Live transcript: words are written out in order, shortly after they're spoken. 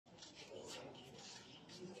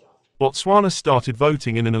Botswana started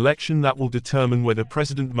voting in an election that will determine whether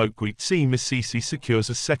President Mokgweetsi Masisi secures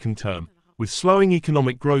a second term, with slowing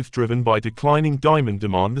economic growth driven by declining diamond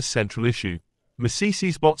demand the central issue.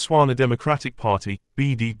 Masisi's Botswana Democratic Party,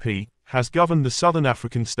 BDP, has governed the southern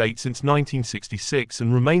African state since 1966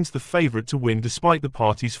 and remains the favorite to win despite the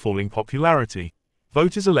party's falling popularity.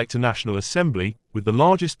 Voters elect a National Assembly, with the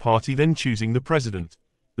largest party then choosing the president.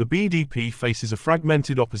 The BDP faces a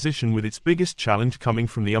fragmented opposition with its biggest challenge coming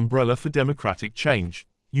from the Umbrella for Democratic Change,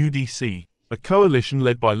 UDC, a coalition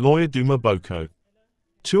led by lawyer Duma Boko.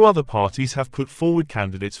 Two other parties have put forward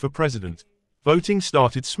candidates for president. Voting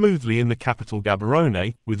started smoothly in the capital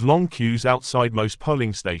Gaborone, with long queues outside most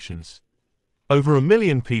polling stations. Over 1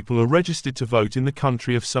 million people are registered to vote in the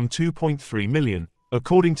country of some 2.3 million,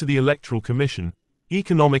 according to the Electoral Commission.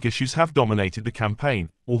 Economic issues have dominated the campaign.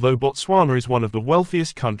 Although Botswana is one of the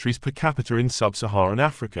wealthiest countries per capita in sub-Saharan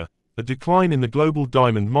Africa, a decline in the global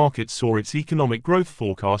diamond market saw its economic growth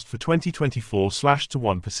forecast for 2024 slashed to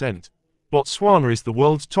 1%. Botswana is the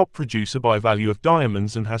world's top producer by value of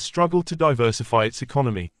diamonds and has struggled to diversify its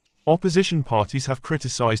economy. Opposition parties have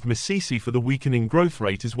criticized Masisi for the weakening growth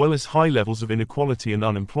rate as well as high levels of inequality and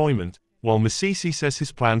unemployment, while Masisi says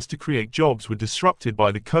his plans to create jobs were disrupted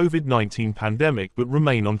by the COVID-19 pandemic but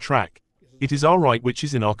remain on track. It is our right which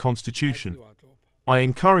is in our constitution. I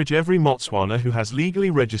encourage every Botswana who has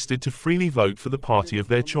legally registered to freely vote for the party of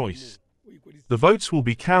their choice. The votes will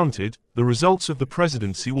be counted, the results of the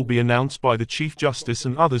presidency will be announced by the Chief Justice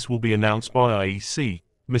and others will be announced by IEC,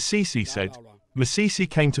 Masisi said. Masisi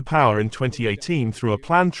came to power in 2018 through a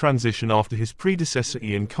planned transition after his predecessor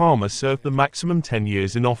Ian Khama served the maximum 10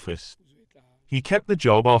 years in office. He kept the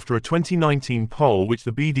job after a 2019 poll which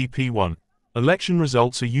the BDP won. Election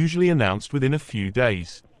results are usually announced within a few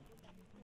days.